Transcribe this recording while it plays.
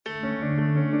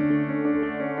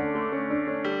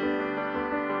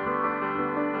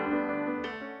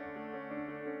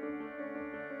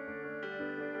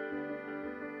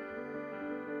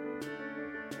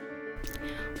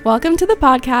Welcome to the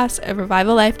podcast of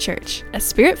Revival Life Church, a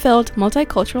spirit-filled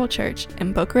multicultural church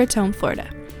in Boca Raton, Florida.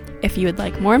 If you would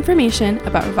like more information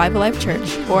about Revival Life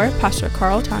Church or Pastor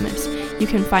Carl Thomas, you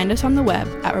can find us on the web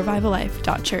at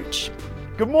revivallife.church.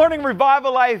 Good morning,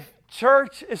 Revival Life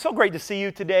Church. It's so great to see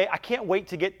you today. I can't wait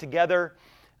to get together.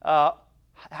 How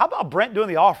about Brent doing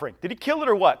the offering? Did he kill it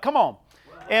or what? Come on.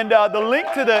 And the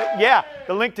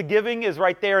link to giving is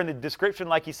right there in the description,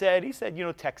 like he said. He said,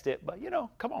 text it, but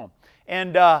come on.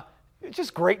 And it's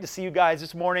just great to see you guys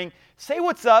this morning. Say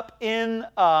what's up in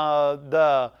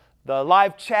the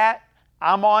live chat.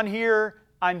 I'm on here.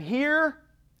 I'm here,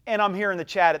 and I'm here in the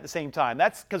chat at the same time.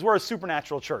 That's because we're a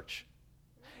supernatural church.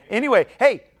 Anyway,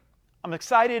 hey, I'm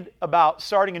excited about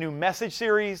starting a new message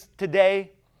series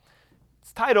today.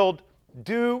 It's titled,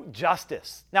 Do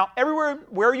Justice. Now, everywhere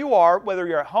where you are, whether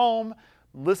you're at home,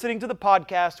 listening to the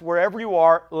podcast, wherever you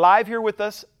are, live here with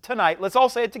us tonight, let's all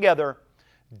say it together.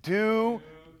 Do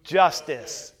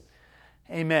justice.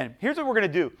 Amen. Here's what we're going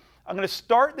to do. I'm going to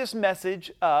start this message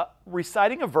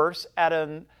reciting a verse out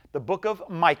of the book of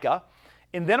Micah,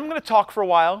 and then I'm going to talk for a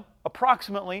while,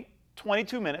 approximately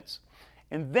 22 minutes,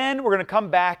 and then we're going to come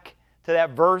back to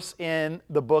that verse in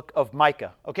the book of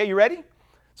Micah. Okay, you ready?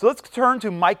 So let's turn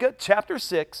to Micah chapter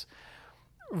 6,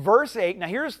 verse 8. Now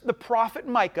here's the prophet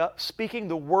Micah speaking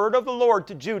the word of the Lord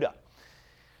to Judah.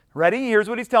 Ready? Here's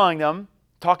what he's telling them.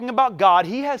 Talking about God,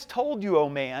 He has told you, O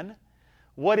man,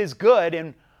 what is good,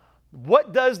 and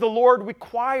what does the Lord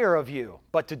require of you?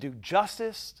 But to do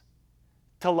justice,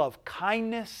 to love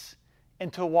kindness,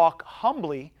 and to walk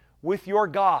humbly with your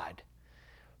God.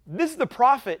 This is the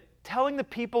prophet telling the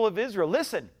people of Israel,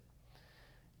 listen,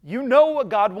 you know what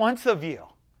God wants of you.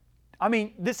 I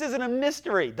mean, this isn't a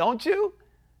mystery, don't you?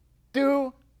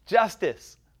 Do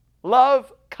justice,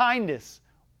 love kindness,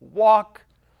 walk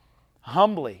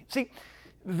humbly. See,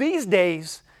 these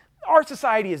days, our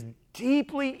society is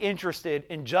deeply interested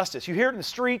in justice. You hear it in the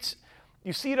streets,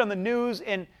 you see it on the news,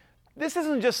 and this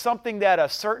isn't just something that a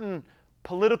certain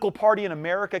political party in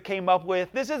America came up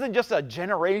with. This isn't just a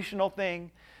generational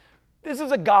thing. This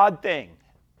is a God thing.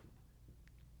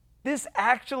 This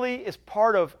actually is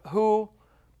part of who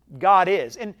God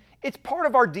is. And it's part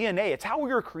of our DNA. It's how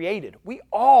we were created. We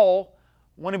all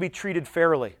want to be treated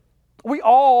fairly. We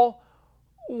all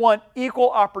want equal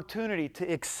opportunity to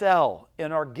excel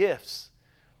in our gifts,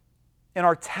 in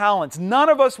our talents. None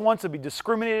of us wants to be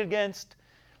discriminated against.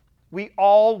 We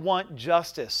all want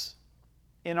justice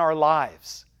in our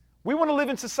lives. We want to live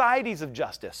in societies of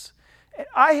justice. And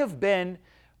I have been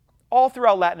all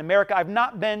throughout Latin America. I've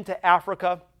not been to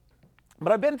Africa,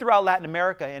 but I've been throughout Latin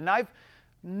America, and I've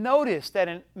noticed that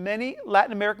in many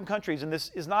Latin American countries, and this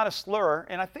is not a slur,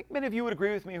 and I think many of you would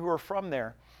agree with me who are from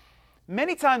there,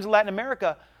 many times in Latin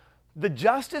America, the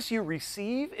justice you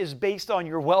receive is based on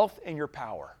your wealth and your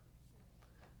power.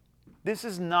 This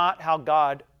is not how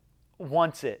God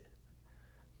wants it.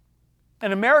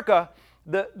 In America,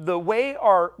 the way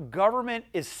our government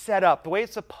is set up, the way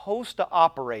it's supposed to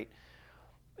operate,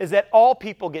 is that all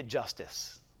people get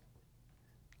justice.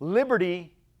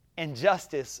 Liberty and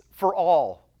justice for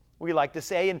all, we like to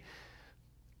say. And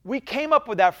we came up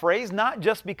with that phrase not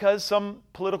just because some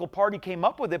political party came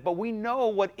up with it, but we know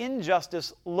what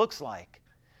injustice looks like.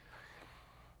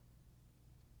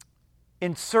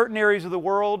 In certain areas of the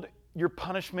world, your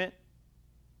punishment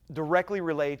directly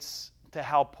relates to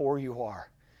how poor you are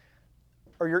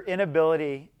or your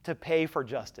inability to pay for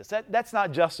justice. That's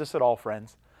not justice at all,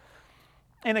 friends.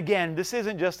 And again, this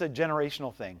isn't just a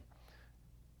generational thing.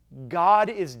 God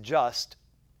is just,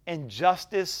 and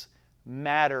justice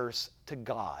matters to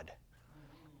God.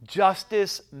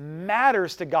 Justice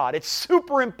matters to God. It's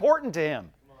super important to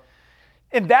Him.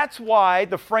 And that's why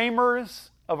the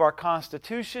framers of our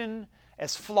Constitution,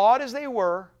 as flawed as they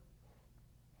were,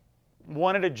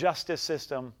 wanted a justice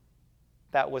system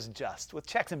that was just, with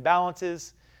checks and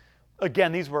balances.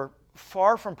 Again, these were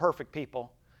far from perfect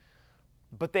people,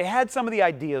 but they had some of the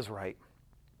ideas right.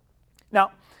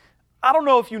 Now, I don't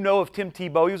know if you know of Tim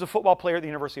Tebow. He was a football player at the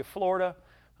University of Florida,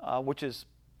 which is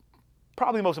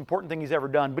probably the most important thing he's ever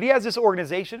done. But he has this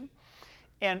organization,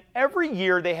 and every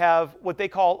year they have what they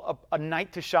call a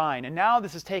night to shine. And now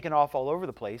this is taken off all over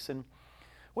the place. And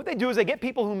what they do is they get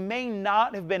people who may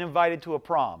not have been invited to a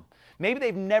prom. Maybe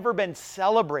they've never been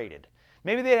celebrated.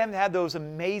 Maybe they haven't had those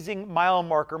amazing mile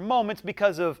marker moments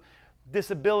because of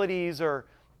disabilities or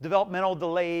developmental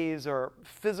delays or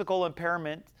physical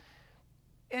impairment.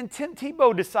 And Tim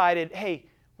Tebow decided, hey,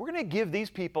 we're going to give these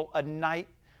people a night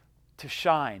to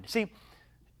shine. See,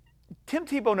 Tim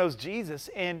Tebow knows Jesus,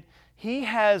 and he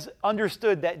has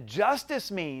understood that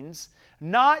justice means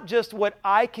not just what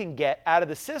I can get out of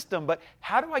the system, but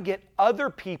how do I get other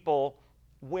people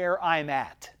where I'm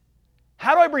at?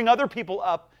 How do I bring other people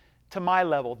up to my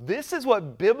level? This is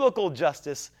what biblical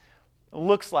justice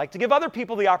looks like, to give other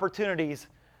people the opportunities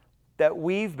that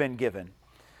we've been given.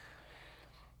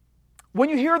 When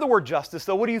you hear the word justice,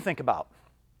 though, what do you think about?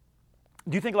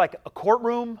 Do you think like a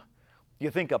courtroom? Do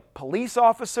you think a police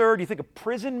officer? Do you think a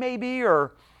prison maybe?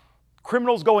 Or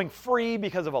criminals going free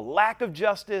because of a lack of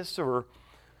justice? Or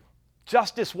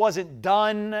justice wasn't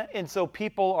done and so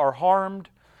people are harmed?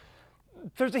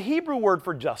 There's a Hebrew word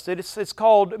for justice. It's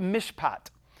called mishpat.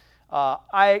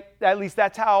 At least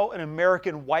that's how an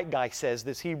American white guy says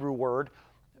this Hebrew word,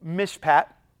 mishpat.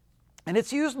 And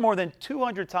it's used more than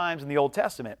 200 times in the Old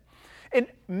Testament. And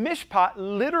mishpat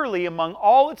literally among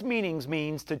all its meanings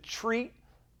means to treat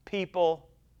people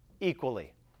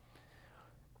equally.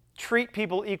 Treat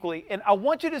people equally. And I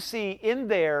want you to see in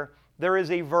there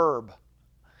is a verb.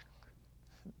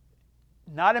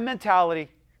 Not a mentality,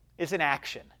 it's an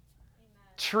action. Amen.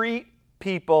 Treat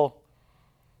people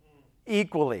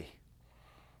equally.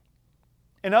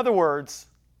 In other words,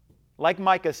 like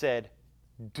Micah said,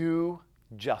 do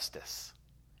justice.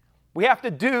 We have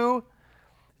to do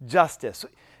justice.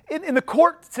 In the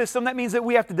court system, that means that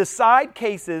we have to decide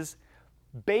cases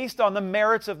based on the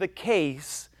merits of the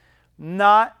case,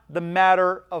 not the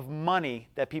matter of money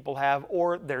that people have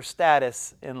or their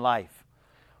status in life.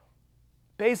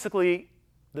 Basically,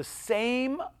 the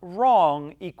same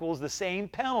wrong equals the same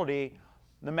penalty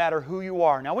no matter who you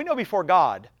are. Now, we know before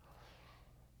God,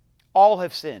 all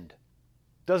have sinned.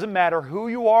 Doesn't matter who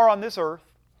you are on this earth.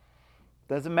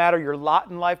 Doesn't matter your lot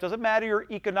in life. Doesn't matter your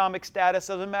economic status.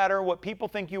 Doesn't matter what people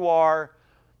think you are.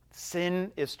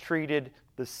 Sin is treated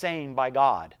the same by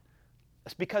God.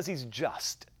 It's because He's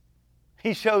just.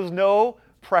 He shows no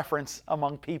preference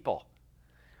among people.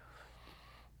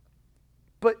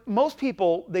 But most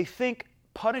people, they think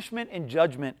punishment and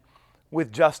judgment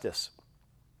with justice.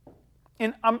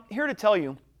 And I'm here to tell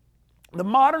you, the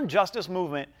modern justice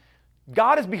movement,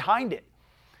 God is behind it.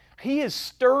 He is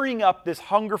stirring up this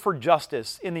hunger for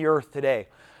justice in the earth today.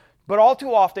 But all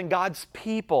too often, God's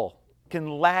people can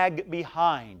lag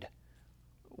behind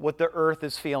what the earth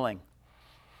is feeling.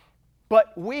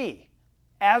 But we,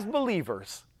 as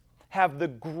believers, have the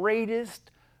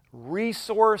greatest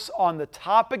resource on the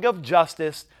topic of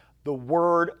justice, the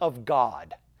Word of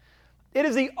God. It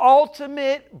is the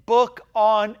ultimate book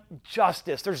on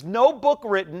justice. There's no book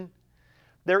written.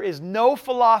 There is no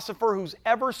philosopher who's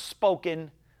ever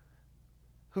spoken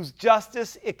whose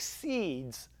justice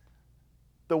exceeds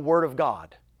the Word of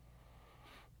God.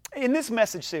 In this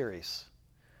message series,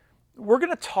 we're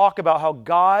going to talk about how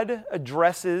God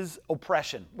addresses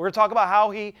oppression. We're going to talk about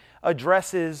how He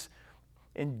addresses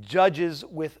and judges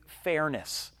with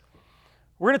fairness.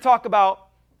 We're going to talk about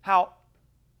how,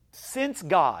 since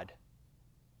God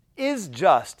is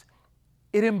just,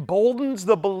 it emboldens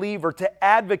the believer to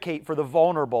advocate for the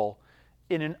vulnerable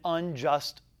in an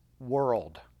unjust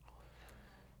world.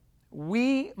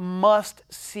 We must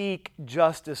seek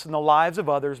justice in the lives of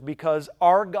others because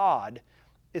our God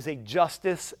is a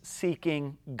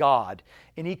justice-seeking God,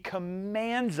 and He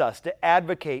commands us to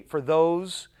advocate for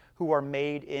those who are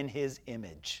made in His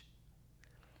image.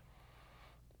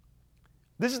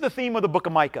 This is the theme of the book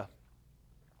of Micah.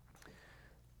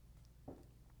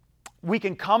 We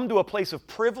can come to a place of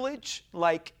privilege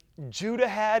like Judah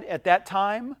had at that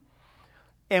time,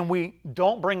 and we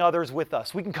don't bring others with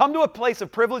us. We can come to a place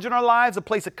of privilege in our lives, a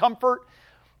place of comfort,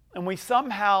 and we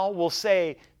somehow will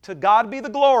say, to God be the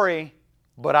glory,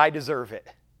 but I deserve it.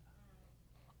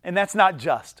 And that's not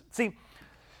just. See,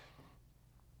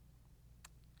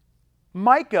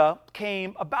 Micah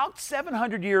came about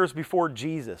 700 years before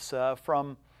Jesus.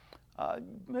 From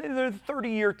the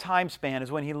 30-year time span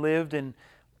is when he lived and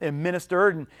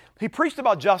ministered, and he preached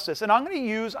about justice. And I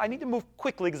need to move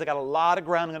quickly because I got a lot of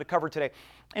ground I'm going to cover today.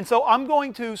 And so I'm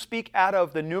going to speak out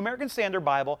of the New American Standard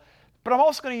Bible, but I'm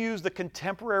also going to use the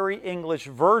Contemporary English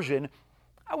Version.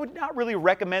 I would not really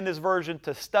recommend this version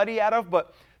to study out of,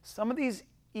 but some of these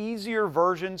easier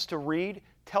versions to read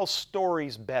tell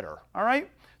stories better, all right?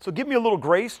 So give me a little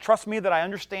grace. Trust me that I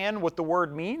understand what the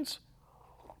word means.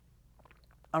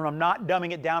 And I'm not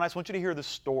dumbing it down. I just want you to hear the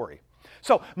story.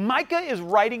 So Micah is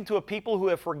writing to a people who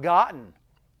have forgotten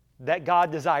that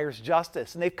God desires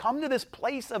justice. And they've come to this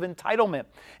place of entitlement.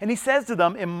 And he says to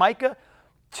them in Micah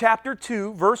chapter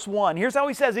 2, verse 1, here's how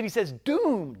he says it. He says,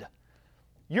 doomed.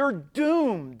 You're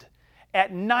doomed.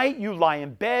 At night you lie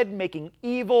in bed making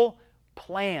evil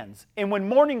plans. And when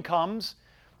morning comes,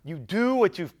 you do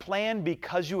what you've planned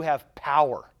because you have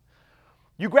power.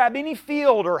 You grab any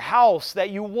field or house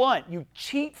that you want. You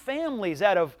cheat families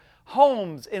out of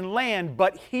homes and land.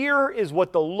 But here is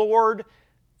what the Lord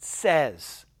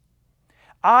says.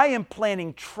 I am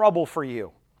planning trouble for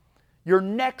you. Your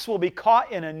necks will be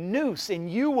caught in a noose, and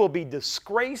you will be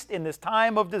disgraced in this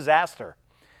time of disaster.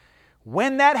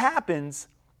 When that happens,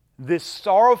 this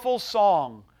sorrowful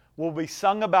song will be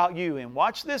sung about you. And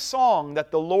watch this song that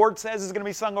the Lord says is going to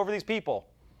be sung over these people.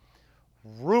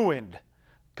 Ruined.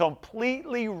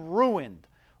 Completely ruined.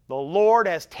 The Lord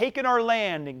has taken our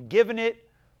land and given it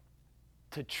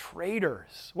to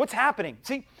traitors. What's happening?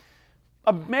 See,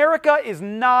 America is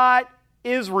not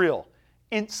Israel.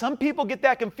 And some people get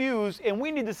that confused, and we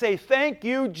need to say, thank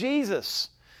you, Jesus.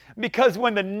 Because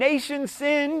when the nation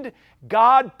sinned,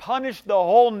 God punished the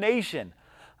whole nation.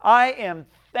 I am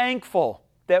thankful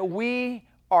that we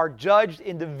are judged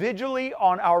individually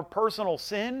on our personal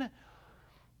sin,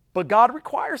 but God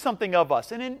requires something of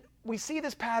us. And we see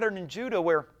this pattern in Judah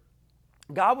where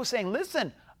God was saying,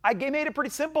 listen, I made it pretty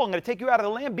simple. I'm going to take you out of the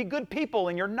land. Be good people,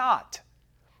 and you're not.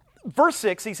 Verse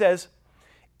 6, he says,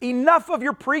 enough of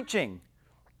your preaching.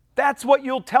 That's what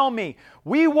you'll tell me.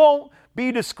 We won't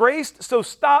be disgraced, so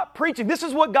stop preaching. This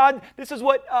is what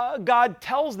God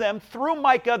tells them through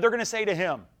Micah. They're going to say to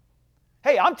him,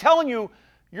 hey, I'm telling you,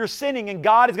 you're sinning, and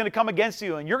God is going to come against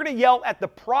you. And you're going to yell at the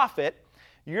prophet.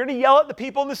 You're going to yell at the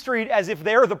people in the street as if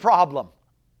they're the problem.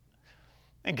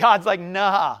 And God's like,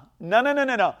 no.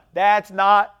 That's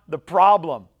not the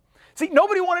problem. See,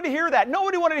 nobody wanted to hear that.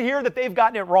 Nobody wanted to hear that they've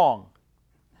gotten it wrong.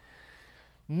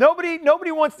 Nobody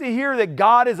wants to hear that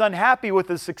God is unhappy with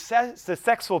the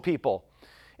successful people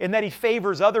and that he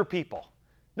favors other people.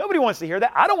 Nobody wants to hear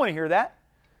that. I don't want to hear that.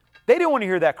 They didn't want to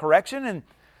hear that correction. And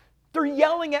they're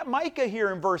yelling at Micah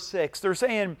here in verse 6. They're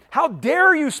saying, how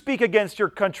dare you speak against your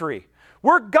country?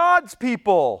 We're God's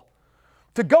people.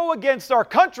 To go against our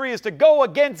country is to go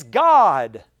against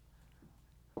God.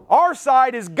 Our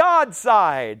side is God's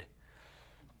side.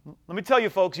 Let me tell you,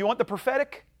 folks, you want the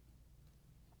prophetic?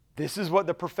 This is what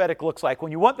the prophetic looks like.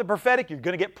 When you want the prophetic, you're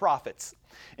going to get prophets.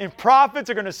 And prophets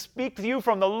are going to speak to you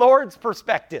from the Lord's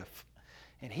perspective.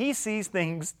 And he sees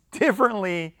things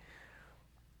differently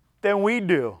than we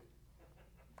do.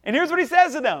 And here's what he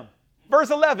says to them. Verse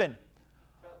 11.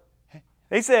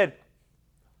 They said,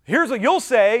 here's what you'll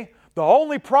say. The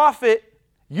only prophet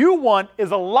you want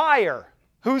is a liar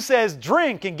who says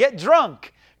drink and get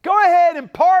drunk. Go ahead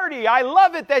and party. I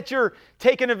love it that you're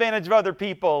taking advantage of other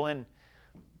people and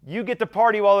you get to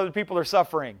party while other people are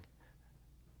suffering.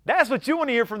 That's what you want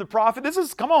to hear from the prophet.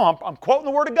 Come on, I'm quoting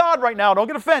the word of God right now. Don't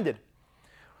get offended.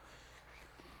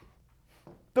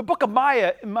 The book of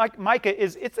Micah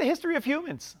it's a history of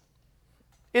humans.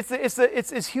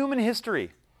 It's human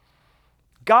history.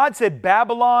 God said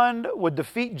Babylon would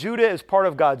defeat Judah as part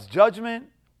of God's judgment.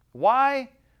 Why?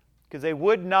 Because they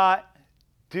would not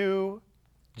do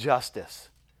justice.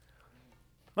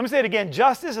 Let me say it again.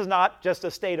 Justice is not just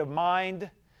a state of mind.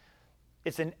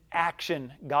 It's an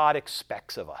action God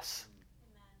expects of us.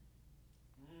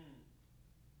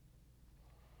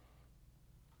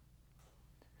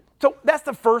 So that's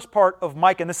the first part of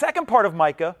Micah. And the second part of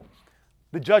Micah,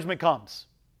 the judgment comes.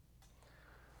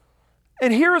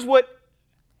 And here's what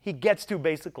he gets to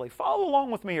basically. Follow along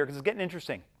with me here because it's getting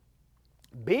interesting.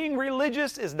 Being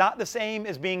religious is not the same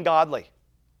as being godly.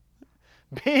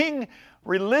 Being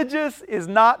religious is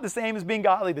not the same as being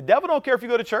godly. The devil don't care if you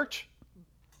go to church.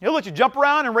 He'll let you jump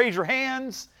around and raise your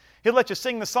hands. He'll let you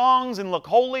sing the songs and look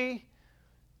holy.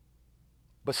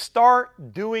 But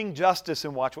start doing justice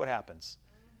and watch what happens.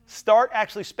 Start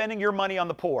actually spending your money on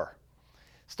the poor.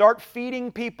 Start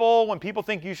feeding people when people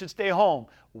think you should stay home.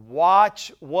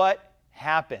 Watch what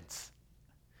happens.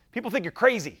 People think you're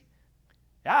crazy.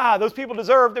 Those people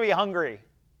deserve to be hungry.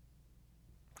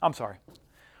 I'm sorry.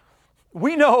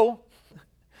 We know,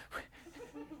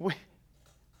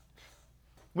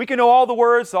 we can know all the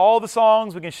words to all the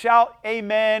songs. We can shout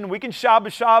amen. We can shabba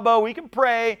shabba. We can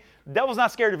pray. The devil's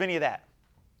not scared of any of that.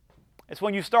 It's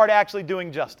when you start actually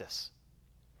doing justice.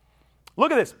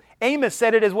 Look at this. Amos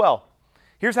said it as well.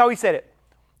 Here's how he said it.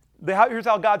 Here's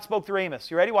how God spoke through Amos.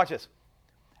 You ready? Watch this.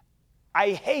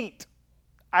 I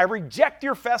reject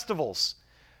your festivals,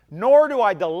 nor do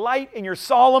I delight in your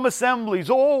solemn assemblies.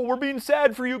 Oh, we're being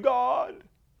sad for you, God.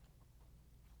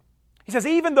 He says,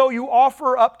 even though you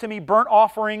offer up to me burnt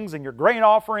offerings and your grain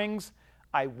offerings,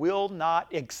 I will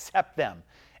not accept them.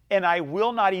 And I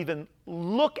will not even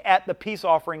look at the peace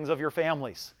offerings of your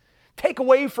families. Take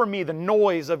away from me the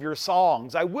noise of your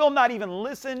songs. I will not even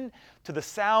listen to the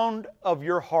sound of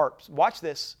your harps. Watch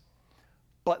this.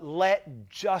 But let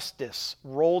justice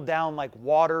roll down like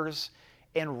waters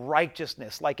and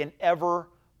righteousness like an ever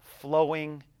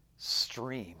flowing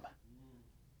stream.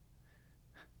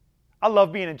 I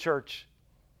love being in church.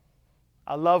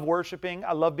 I love worshiping.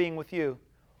 I love being with you.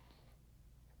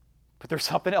 But there's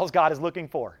something else God is looking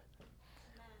for.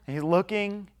 He's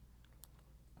looking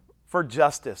for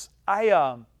justice.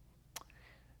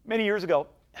 Many years ago,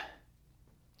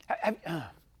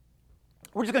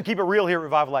 we're just going to keep it real here at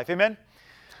Revival Life. Amen?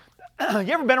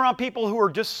 You ever been around people who are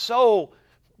just so,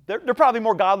 they're probably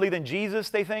more godly than Jesus,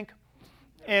 they think?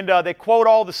 And they quote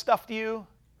all the stuff to you.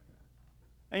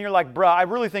 And you're like, bruh, I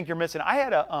really think you're missing. I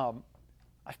had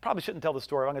I probably shouldn't tell the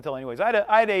story. I'm going to tell it anyways. I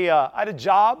had a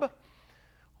job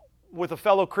with a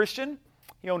fellow Christian.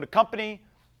 He owned a company.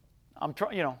 I'm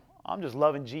just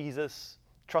loving Jesus,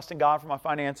 trusting God for my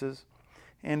finances.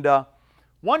 And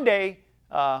one day,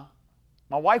 my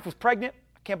wife was pregnant.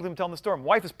 I can't believe I'm telling the story. My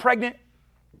wife is pregnant,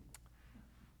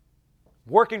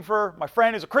 working for my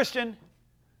friend who's a Christian.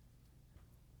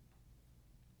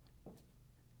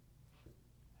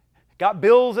 Got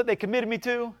bills that they committed me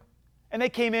to. And they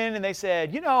came in and they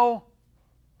said,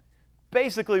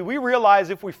 basically, we realize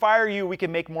if we fire you, we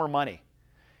can make more money.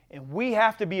 And we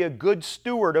have to be a good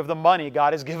steward of the money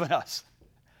God has given us.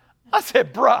 I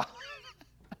said, bruh.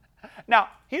 Now,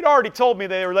 he'd already told me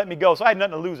they were letting me go, so I had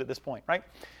nothing to lose at this point, right?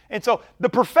 And so the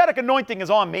prophetic anointing is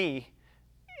on me,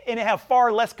 and I have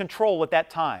far less control at that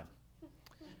time.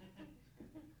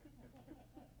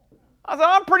 I said,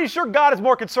 I'm pretty sure God is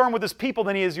more concerned with his people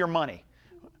than he is your money.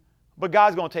 But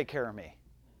God's going to take care of me.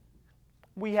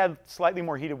 We had slightly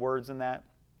more heated words than that.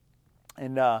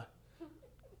 And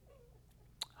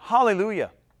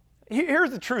hallelujah. Here's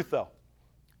the truth, though.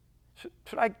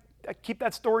 Should I keep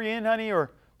that story in, honey?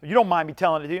 Or you don't mind me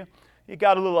telling it to you? It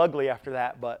got a little ugly after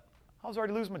that, but I was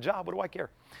already losing my job. What do I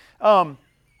care?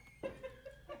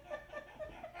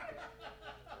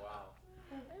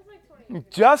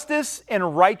 Justice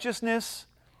and righteousness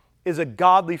is a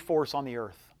godly force on the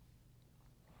earth.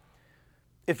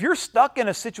 If you're stuck in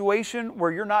a situation where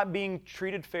you're not being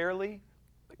treated fairly,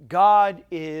 God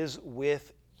is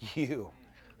with you.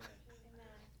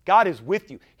 God is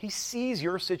with you. He sees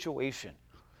your situation.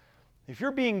 If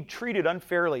you're being treated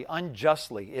unfairly,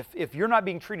 unjustly, if you're not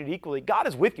being treated equally, God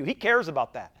is with you. He cares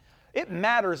about that. It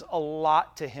matters a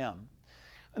lot to Him.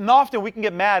 And often we can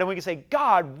get mad and we can say,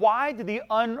 God, why did the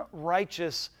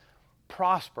unrighteous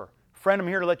prosper? Friend, I'm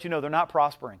here to let you know they're not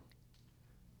prospering.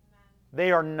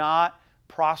 They are not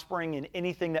prospering in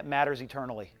anything that matters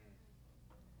eternally.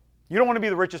 You don't want to be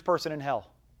the richest person in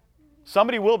hell.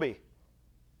 Somebody will be.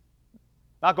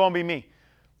 Not going to be me.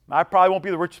 I probably won't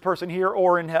be the richest person here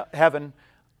or in heaven,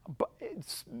 but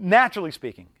it's, naturally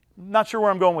speaking. I'm not sure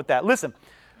where I'm going with that. Listen,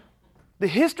 the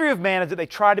history of man is that they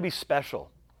try to be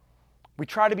special. We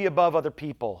try to be above other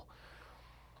people.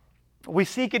 We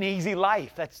seek an easy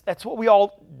life. That's what we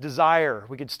all desire.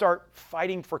 We could start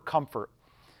fighting for comfort.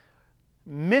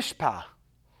 Mishpah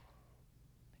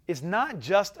is not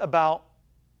just about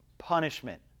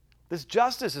punishment. This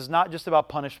justice is not just about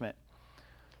punishment,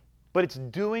 but it's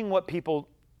doing what people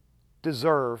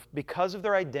deserve because of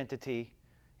their identity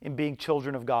in being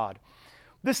children of God.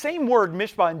 The same word,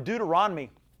 mishpah, in Deuteronomy,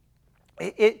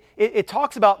 it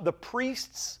talks about the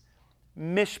priest's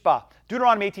mishpah.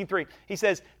 Deuteronomy 18:3. He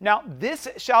says, now this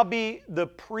shall be the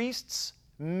priest's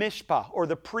mishpah, or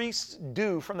the priest's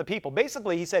due from the people.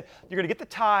 Basically, he said, you're going to get the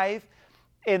tithe,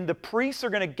 and the priests are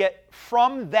going to get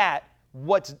from that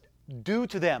what's due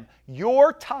to them.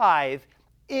 Your tithe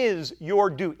is your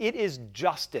due. It is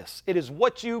justice. It is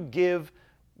what you give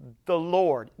the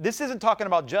Lord. This isn't talking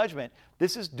about judgment.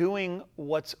 This is doing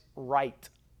what's right.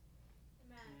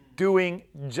 Amen. Doing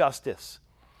justice.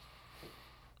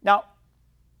 Now,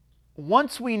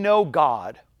 once we know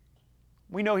God,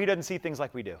 we know He doesn't see things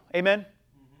like we do. Amen?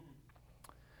 Mm-hmm.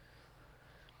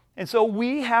 And so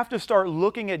we have to start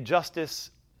looking at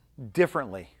justice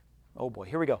differently. Oh boy,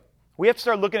 here we go. We have to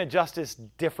start looking at justice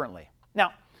differently.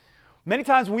 Now, many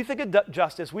times when we think of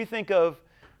justice, we think of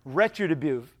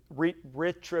retributive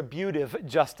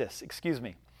justice.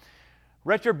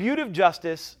 Retributive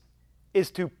justice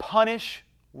is to punish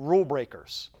rule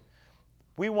breakers.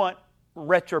 We want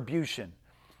retribution.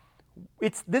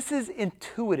 This is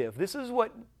intuitive. This is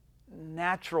what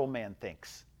natural man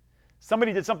thinks.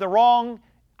 Somebody did something wrong,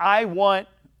 I want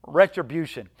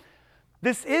retribution.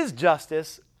 This is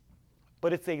justice,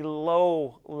 but it's a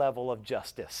low level of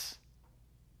justice.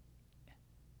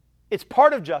 It's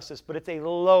part of justice, but it's a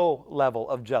low level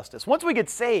of justice. Once we get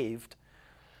saved,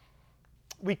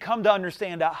 we come to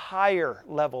understand a higher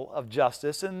level of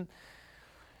justice, and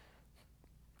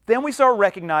then we start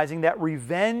recognizing that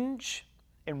revenge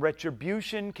and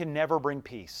retribution can never bring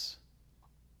peace.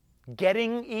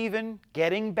 Getting even,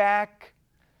 getting back,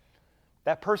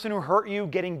 That person who hurt you,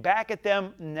 getting back at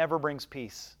them never brings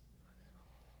peace.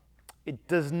 It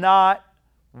does not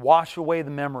wash away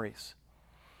the memories.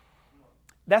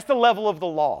 That's the level of the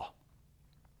law.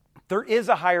 There is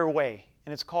a higher way,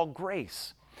 and it's called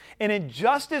grace. And in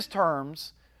justice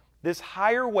terms, this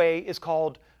higher way is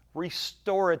called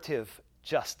restorative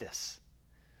justice.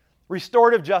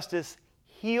 Restorative justice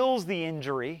heals the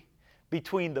injury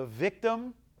between the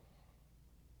victim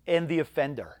and the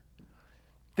offender.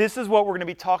 This is what we're going to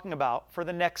be talking about for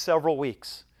the next several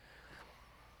weeks.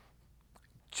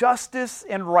 Justice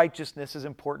and righteousness is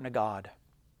important to God.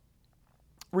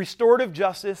 Restorative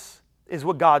justice is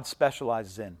what God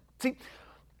specializes in. See,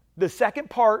 the second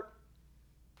part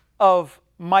of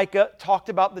Micah talked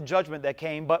about the judgment that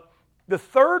came, but the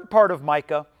third part of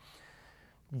Micah,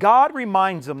 God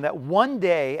reminds them that one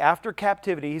day after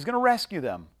captivity, He's going to rescue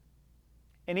them.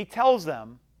 And He tells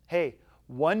them, hey,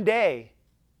 one day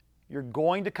you're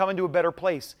going to come into a better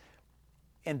place.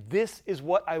 And this is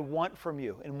what I want from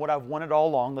you and what I've wanted all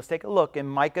along. Let's take a look in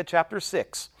Micah chapter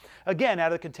 6. Again, out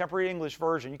of the Contemporary English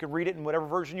Version. You can read it in whatever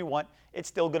version you want. It's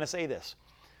still going to say this.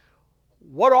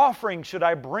 What offering should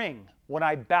I bring when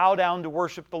I bow down to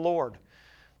worship the Lord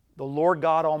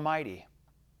God Almighty?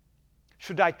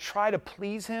 Should I try to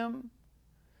please Him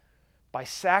by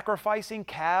sacrificing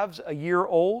calves a year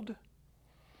old?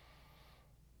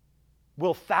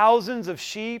 Will thousands of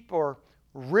sheep or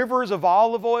rivers of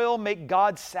olive oil make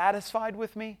God satisfied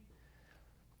with me?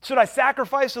 Should I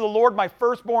sacrifice to the Lord my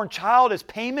firstborn child as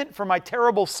payment for my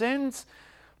terrible sins?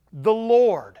 The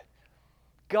Lord,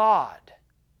 God,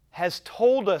 has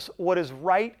told us what is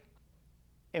right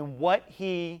and what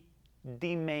He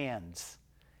demands.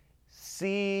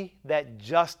 See that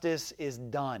justice is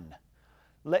done.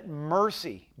 Let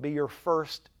mercy be your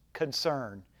first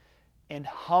concern, and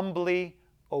humbly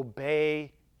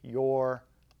obey your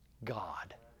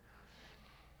God.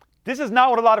 This is not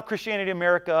what a lot of Christianity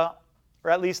America,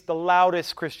 or at least the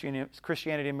loudest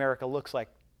Christianity America looks like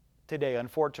today,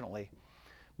 unfortunately.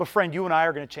 But friend, you and I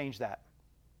are going to change that.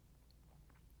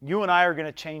 You and I are going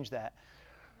to change that.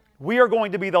 We are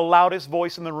going to be the loudest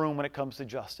voice in the room when it comes to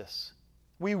justice.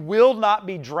 We will not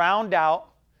be drowned out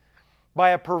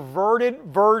by a perverted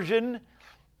version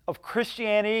of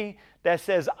Christianity that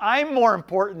says, I'm more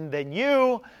important than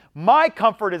you. My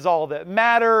comfort is all that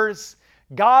matters.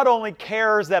 God only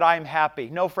cares that I'm happy.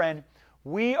 No, friend,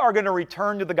 we are going to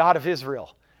return to the God of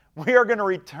Israel. We are going to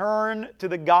return to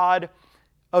the God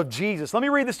of Jesus. Let me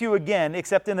read this to you again,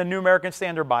 except in the New American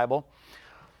Standard Bible.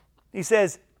 He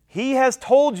says, He has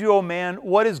told you, O man,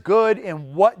 what is good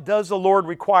and what does the Lord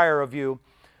require of you.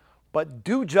 But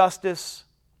do justice,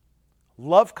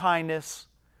 love kindness,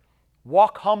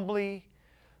 walk humbly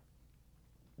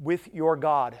with your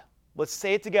God. Let's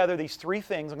say it together, these three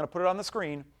things. I'm going to put it on the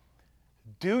screen.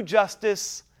 Do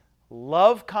justice,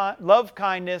 love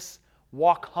kindness,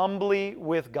 walk humbly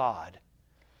with God.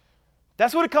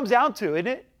 That's what it comes down to, isn't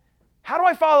it? How do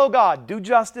I follow God? Do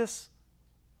justice,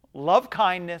 love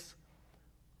kindness,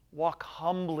 walk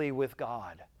humbly with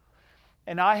God.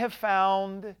 And I have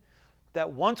found that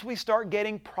once we start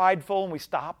getting prideful and we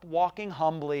stop walking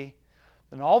humbly,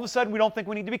 then all of a sudden we don't think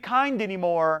we need to be kind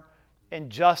anymore, and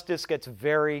justice gets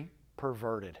very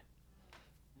perverted.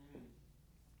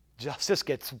 Justice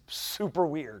gets super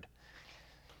weird.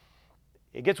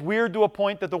 It gets weird to a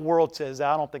point that the world says,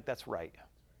 I don't think that's right.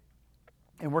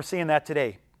 And we're seeing that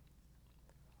today.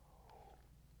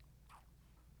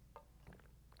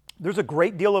 There's a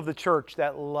great deal of the church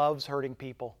that loves hurting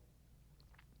people.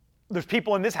 There's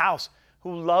people in this house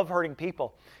who love hurting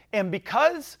people. And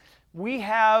because we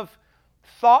have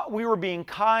thought we were being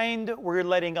kind, we're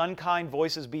letting unkind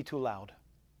voices be too loud.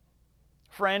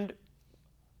 Friend,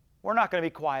 we're not going to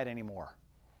be quiet anymore.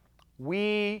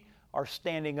 We are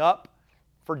standing up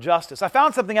for justice. I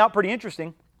found something out pretty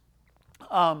interesting.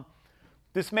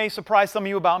 This may surprise some of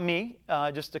you about me,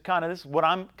 just to this is what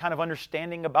I'm kind of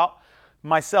understanding about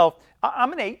myself.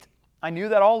 I'm an 8. I knew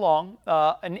that all along.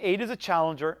 An 8 is a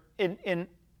challenger. And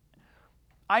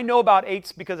I know about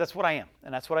 8s because that's what I am.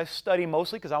 And that's what I study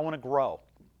mostly because I want to grow.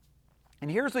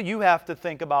 And here's what you have to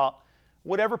think about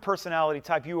whatever personality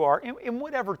type you are in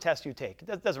whatever test you take.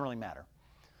 It doesn't really matter.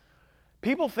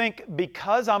 People think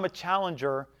because I'm a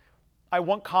challenger, I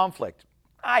want conflict.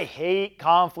 I hate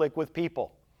conflict with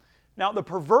people. Now, the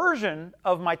perversion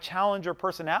of my challenger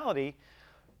personality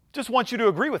just wants you to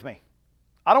agree with me.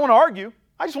 I don't want to argue.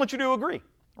 I just want you to agree,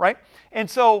 right? And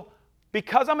so,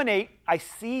 because I'm an 8, I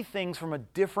see things from a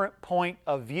different point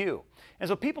of view. And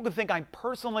so people can think I'm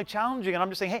personally challenging, and I'm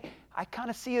just saying, hey, I kind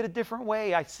of see it a different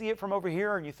way. I see it from over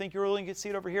here, and you think you really can see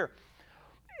it over here.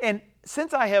 And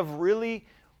since I have really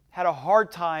had a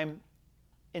hard time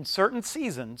in certain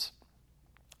seasons,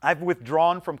 I've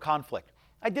withdrawn from conflict.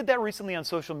 I did that recently on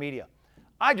social media.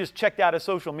 I just checked out of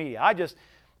social media.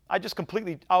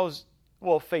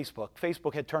 Facebook.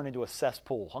 Facebook had turned into a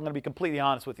cesspool. I'm going to be completely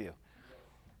honest with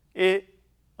you.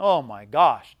 Oh my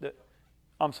gosh.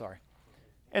 I'm sorry.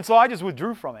 And so I just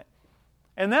withdrew from it.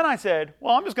 And then I said,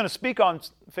 well, I'm just going to speak on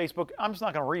Facebook. I'm just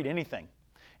not going to read anything.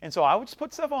 And so I would just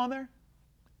put stuff on there.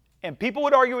 And people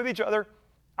would argue with each other.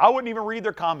 I wouldn't even read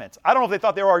their comments. I don't know if they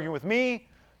thought they were arguing with me,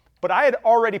 but I had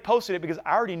already posted it because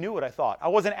I already knew what I thought. I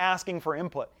wasn't asking for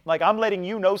input. Like, I'm letting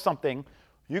you know something.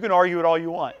 You can argue it all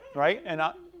you want, right? And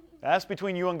that's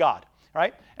between you and God,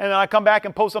 right? And then I come back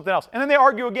and post something else. And then they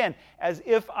argue again as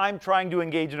if I'm trying to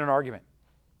engage in an argument.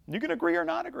 You can agree or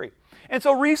not agree. And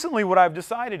so recently what I've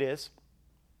decided is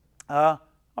I'm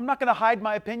not going to hide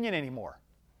my opinion anymore.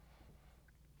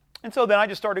 And so then I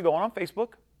just started going on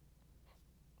Facebook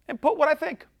and put what I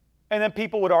think. And then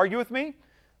people would argue with me,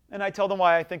 and I'd tell them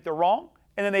why I think they're wrong,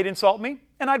 and then they'd insult me,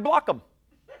 and I'd block them.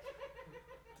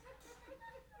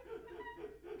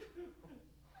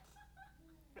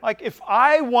 Like, if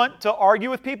I want to argue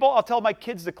with people, I'll tell my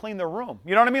kids to clean their room.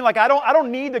 You know what I mean? Like, I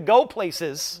don't need to go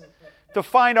places to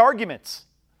find arguments.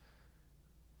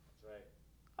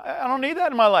 I don't need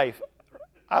that in my life.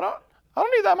 I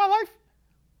don't need that in my life.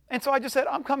 And so I just said,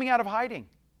 I'm coming out of hiding.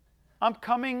 I'm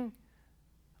coming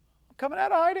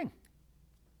out of hiding.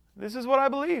 This is what I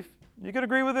believe. You can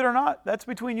agree with it or not. That's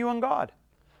between you and God.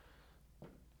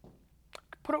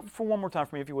 Put it for one more time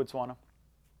for me, if you would, Swana.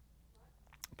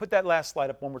 Put that last slide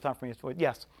up one more time for me.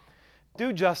 Yes.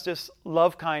 Do justice,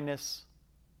 love kindness,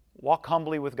 walk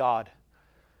humbly with God.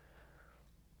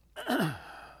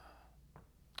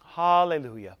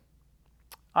 Hallelujah.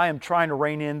 I am trying to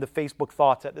rein in the Facebook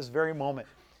thoughts at this very moment.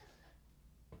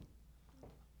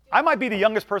 I might be the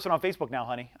youngest person on Facebook now,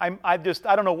 honey. I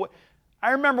don't know what.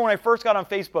 I remember when I first got on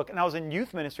Facebook and I was in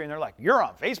youth ministry and they're like, you're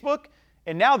on Facebook?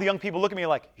 And now the young people look at me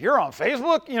like, you're on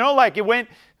Facebook? You know, like it went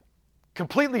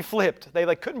completely flipped.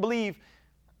 They couldn't believe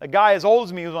a guy as old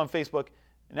as me was on Facebook.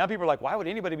 And now people are like, why would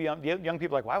anybody be on, young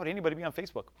people are like, why would anybody be on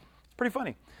Facebook? It's pretty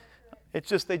funny. It's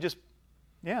just, just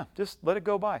let it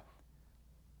go by.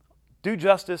 Do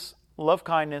justice, love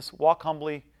kindness, walk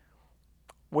humbly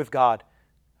with God.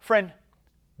 Friend,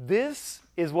 this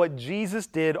is what Jesus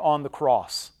did on the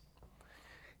cross.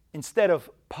 Instead of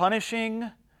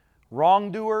punishing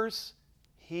wrongdoers,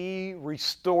 he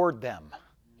restored them.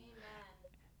 Amen.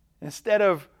 Instead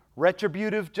of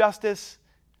retributive justice,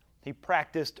 he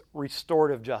practiced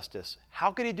restorative justice.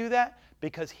 How could he do that?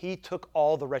 Because he took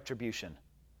all the retribution.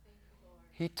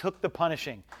 He took the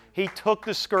punishing. He took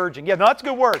the scourging. Yeah, no, that's a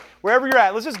good word. Wherever you're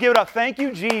at, let's just give it up. Thank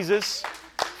you, Jesus.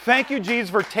 Thank you, Jesus,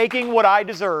 for taking what I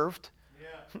deserved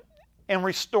and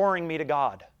restoring me to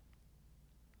God.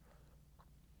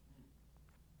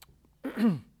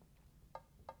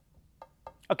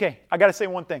 Okay, I got to say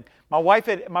one thing. My wife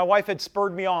had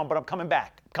spurred me on, but I'm coming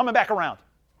back around.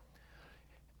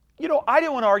 You know, I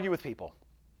didn't want to argue with people.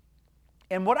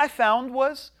 And what I found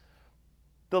was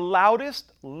the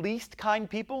loudest, least kind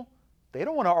people, they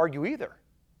don't want to argue either.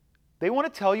 They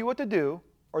want to tell you what to do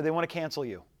or they want to cancel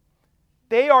you.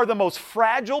 They are the most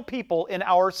fragile people in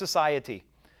our society.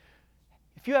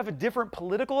 If you have a different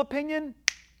political opinion,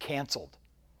 canceled.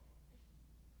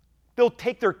 They'll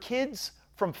take their kids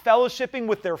from fellowshipping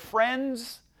with their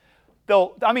friends.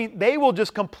 They will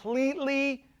just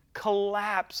completely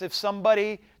collapse if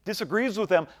somebody disagrees with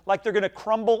them, like they're going to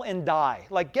crumble and die.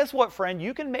 Like, guess what, friend?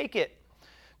 You can make it.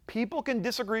 People can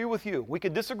disagree with you. We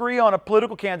can disagree on a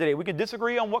political candidate. We can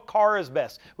disagree on what car is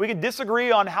best. We can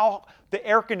disagree on how the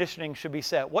air conditioning should be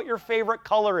set, what your favorite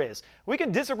color is. We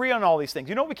can disagree on all these things.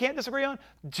 You know what we can't disagree on?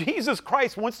 Jesus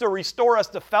Christ wants to restore us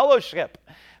to fellowship.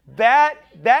 That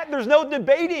there's no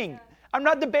debating. I'm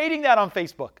not debating that on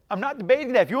Facebook. I'm not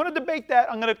debating that. If you want to debate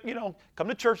that, I'm going to, come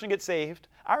to church and get saved.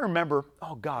 I remember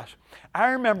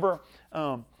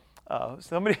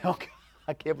somebody,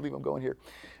 I can't believe I'm going here.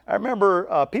 I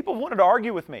remember people wanted to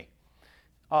argue with me.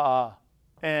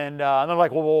 And they're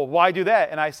like, well, why do that?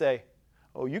 And I say,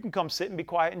 oh, you can come sit and be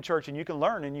quiet in church and you can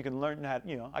learn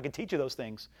how, I can teach you those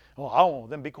things. Oh, I won't,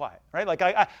 then be quiet, right? Like,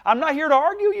 I'm not here to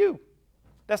argue you.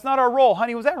 That's not our role.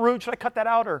 Honey, was that rude? Should I cut that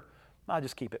out or I'll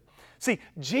just keep it? See,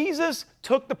 Jesus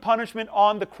took the punishment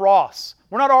on the cross.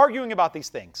 We're not arguing about these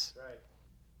things. Right.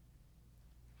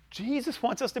 Jesus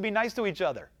wants us to be nice to each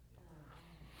other.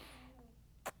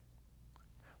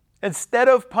 Instead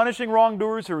of punishing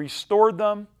wrongdoers, he restored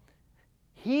them.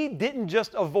 He didn't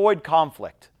just avoid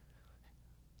conflict.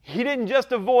 He didn't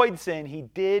just avoid sin. He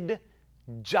did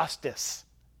justice.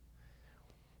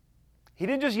 He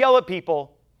didn't just yell at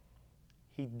people.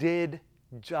 He did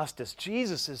justice.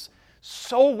 Jesus is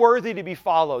so worthy to be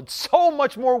followed, so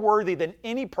much more worthy than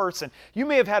any person. You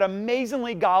may have had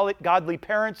amazingly godly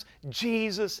parents.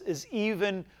 Jesus is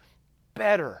even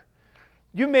better.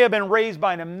 You may have been raised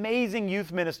by an amazing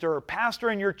youth minister or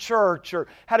pastor in your church, or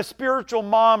had a spiritual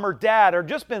mom or dad, or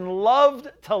just been loved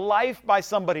to life by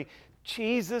somebody.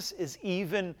 Jesus is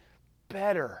even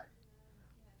better.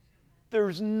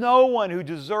 There's no one who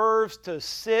deserves to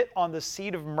sit on the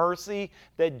seat of mercy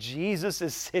that Jesus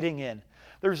is sitting in.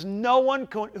 There's no one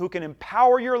who can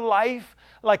empower your life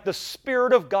like the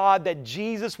Spirit of God that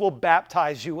Jesus will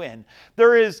baptize you in.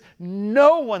 There is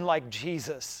no one like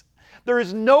Jesus. There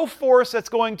is no force that's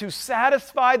going to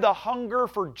satisfy the hunger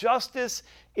for justice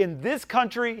in this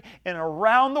country and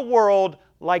around the world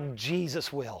like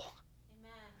Jesus will.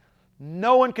 Amen.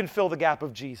 No one can fill the gap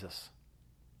of Jesus.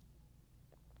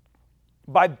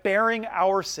 By bearing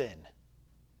our sin,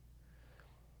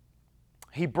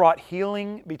 He brought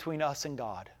healing between us and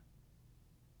God.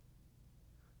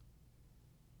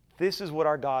 This is what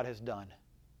our God has done.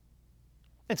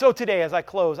 And so today, as I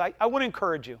close, I want to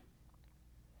encourage you.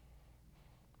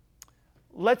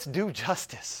 Let's do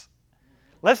justice.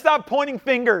 Let's stop pointing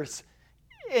fingers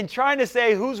and trying to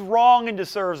say who's wrong and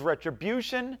deserves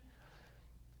retribution.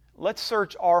 Let's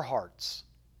search our hearts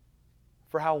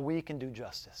for how we can do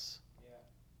justice.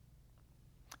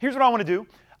 Here's what I want to do.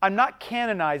 I'm not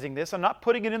canonizing this. I'm not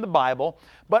putting it in the Bible.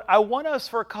 But I want us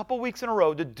for a couple weeks in a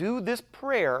row to do this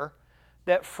prayer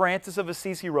that Francis of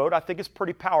Assisi wrote. I think it's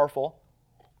pretty powerful.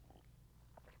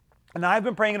 And I've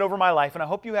been praying it over my life, and I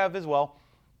hope you have as well.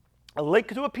 A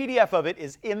link to a PDF of it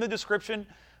is in the description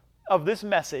of this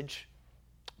message.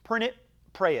 Print it,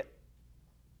 pray it.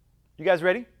 You guys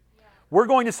ready? Yeah. We're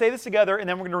going to say this together, and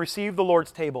then we're going to receive the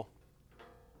Lord's table.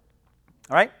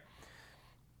 All right?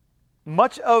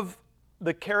 Much of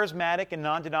the charismatic and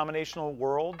non-denominational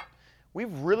world,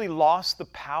 we've really lost the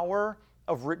power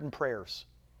of written prayers.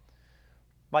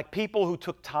 Like people who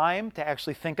took time to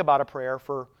actually think about a prayer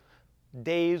for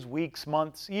days, weeks,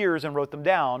 months, years, and wrote them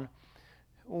down.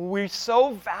 We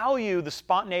so value the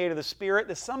spontaneity of the Spirit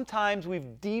that sometimes we've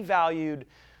devalued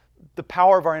the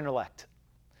power of our intellect,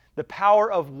 the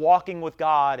power of walking with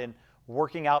God and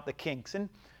working out the kinks. And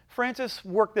Francis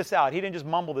worked this out. He didn't just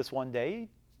mumble this one day.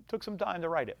 He took some time to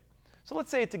write it. So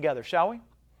let's say it together, shall we?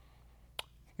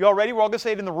 You all ready? We're all going to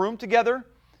say it in the room together,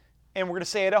 and we're going to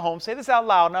say it at home. Say this out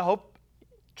loud, and I hope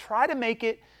try to make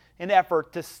it an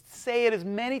effort to say it as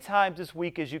many times this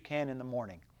week as you can in the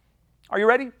morning. Are you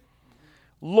ready?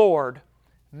 Lord,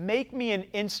 make me an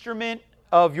instrument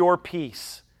of your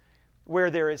peace. Where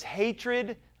there is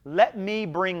hatred, let me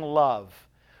bring love.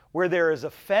 Where there is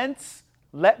offense,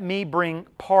 let me bring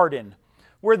pardon.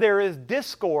 Where there is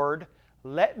discord,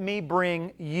 let me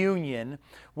bring union.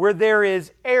 Where there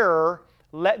is error,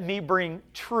 let me bring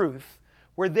truth.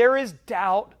 Where there is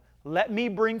doubt, let me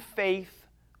bring faith.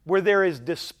 Where there is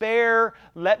despair,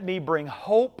 let me bring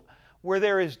hope. Where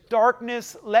there is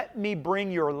darkness, let me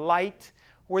bring your light.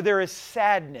 Where there is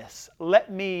sadness,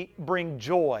 let me bring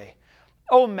joy.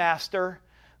 O Master,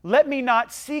 let me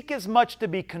not seek as much to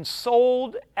be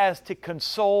consoled as to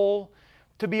console,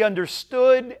 to be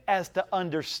understood as to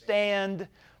understand,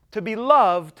 to be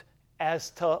loved as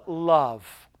to love.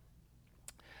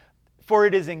 For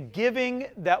it is in giving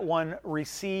that one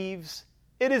receives,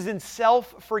 it is in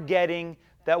self-forgetting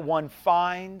that one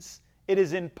finds, it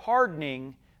is in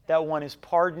pardoning that one is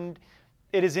pardoned,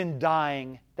 it is in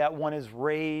dying that one is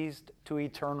raised to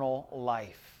eternal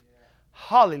life.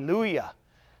 Hallelujah.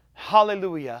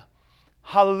 Hallelujah.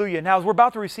 Hallelujah. Now, as we're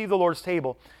about to receive the Lord's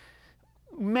table,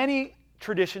 many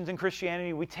traditions in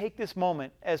Christianity, we take this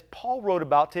moment, as Paul wrote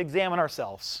about, to examine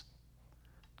ourselves.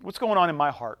 What's going on in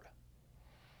my heart?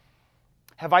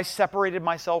 Have I separated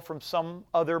myself from some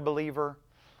other believer?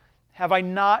 Have I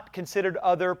not considered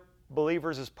other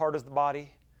believers as part of the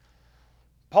body?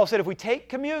 Paul said if we take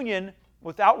communion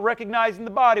without recognizing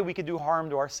the body, we could do harm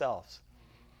to ourselves.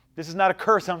 This is not a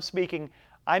curse I'm speaking.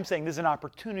 I'm saying this is an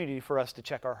opportunity for us to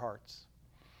check our hearts.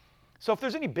 So if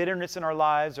there's any bitterness in our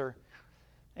lives or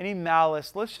any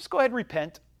malice, let's just go ahead and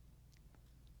repent.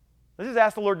 Let's just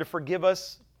ask the Lord to forgive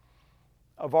us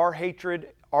of our hatred,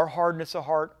 our hardness of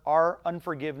heart, our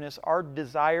unforgiveness, our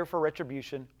desire for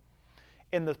retribution.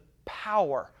 And the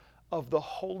power of the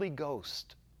Holy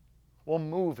Ghost will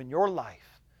move in your life.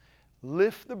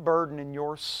 Lift the burden in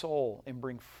your soul and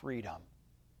bring freedom.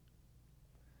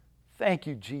 Thank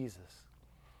you, Jesus.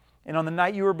 And on the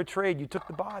night you were betrayed, you took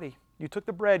the body, you took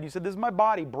the bread, you said, this is my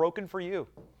body broken for you.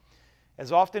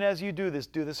 As often as you do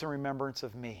this in remembrance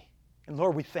of me. And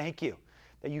Lord, we thank you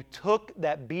that you took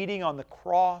that beating on the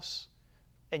cross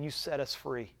and you set us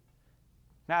free.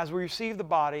 Now, as we receive the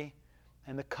body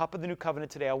and the cup of the new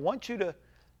covenant today, I want you to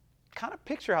kind of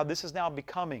picture how this is now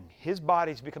becoming. His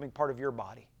body is becoming part of your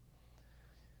body.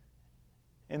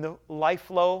 And the life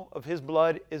flow of His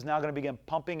blood is now going to begin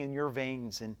pumping in your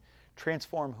veins and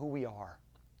transform who we are.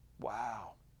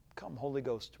 Wow. Come, Holy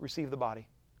Ghost, receive the body.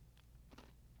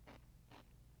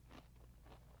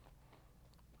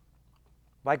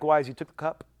 Likewise, He took the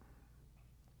cup.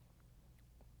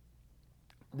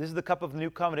 This is the cup of the new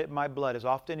covenant in my blood. As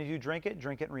often as you drink it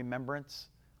in remembrance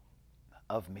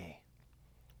of me.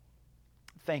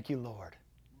 Thank you, Lord.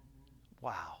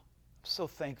 Wow. I'm so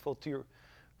thankful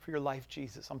for your life,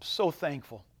 Jesus. I'm so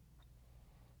thankful.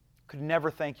 Could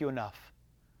never thank you enough.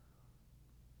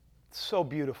 So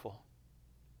beautiful.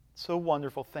 So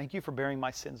wonderful. Thank you for bearing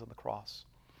my sins on the cross.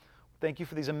 Thank you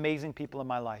for these amazing people in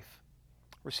my life.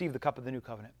 Receive the cup of the new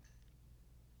covenant.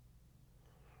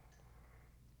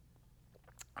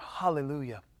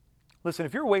 Hallelujah. Listen,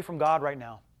 if you're away from God right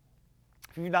now,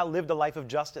 if you've not lived a life of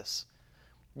justice,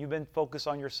 you've been focused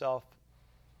on yourself,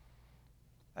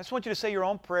 I just want you to say your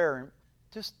own prayer and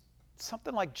just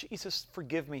something like, Jesus,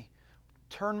 forgive me.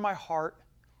 Turn my heart.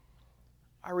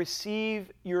 I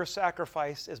receive your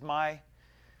sacrifice as my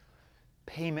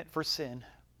payment for sin.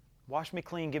 Wash me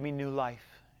clean, give me new life,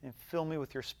 and fill me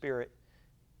with your Spirit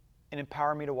and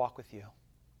empower me to walk with you.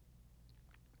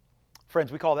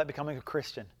 Friends, we call that becoming a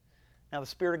Christian. Now the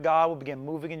Spirit of God will begin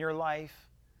moving in your life,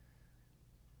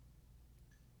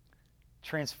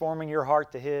 transforming your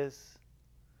heart to His,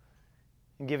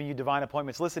 and giving you divine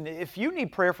appointments. Listen, if you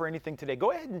need prayer for anything today,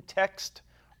 go ahead and text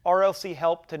RLC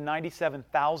Help to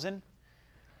 97,000.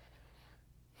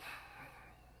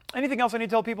 Anything else I need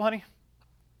to tell people, honey?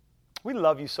 We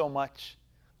love you so much.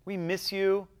 We miss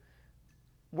you.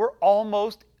 We're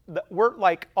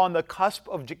like on the cusp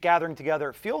of gathering together.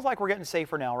 It feels like we're getting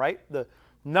safer now, right? The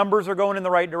numbers are going in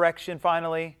the right direction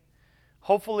finally.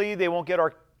 Hopefully they won't get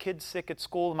our kids sick at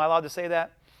school. Am I allowed to say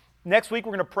that? Next week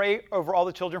we're going to pray over all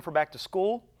the children for back to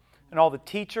school and all the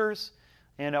teachers.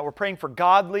 And we're praying for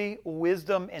godly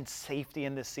wisdom and safety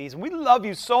in this season. We love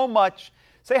you so much.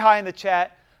 Say hi in the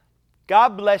chat.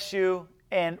 God bless you.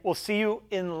 And we'll see you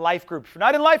in Life Group. If you're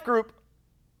not in Life Group,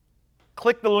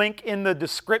 click the link in the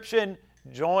description.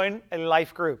 Join a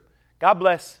Life Group. God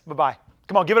bless. Bye-bye.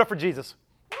 Come on, give it up for Jesus.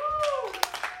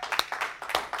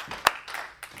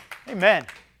 Amen.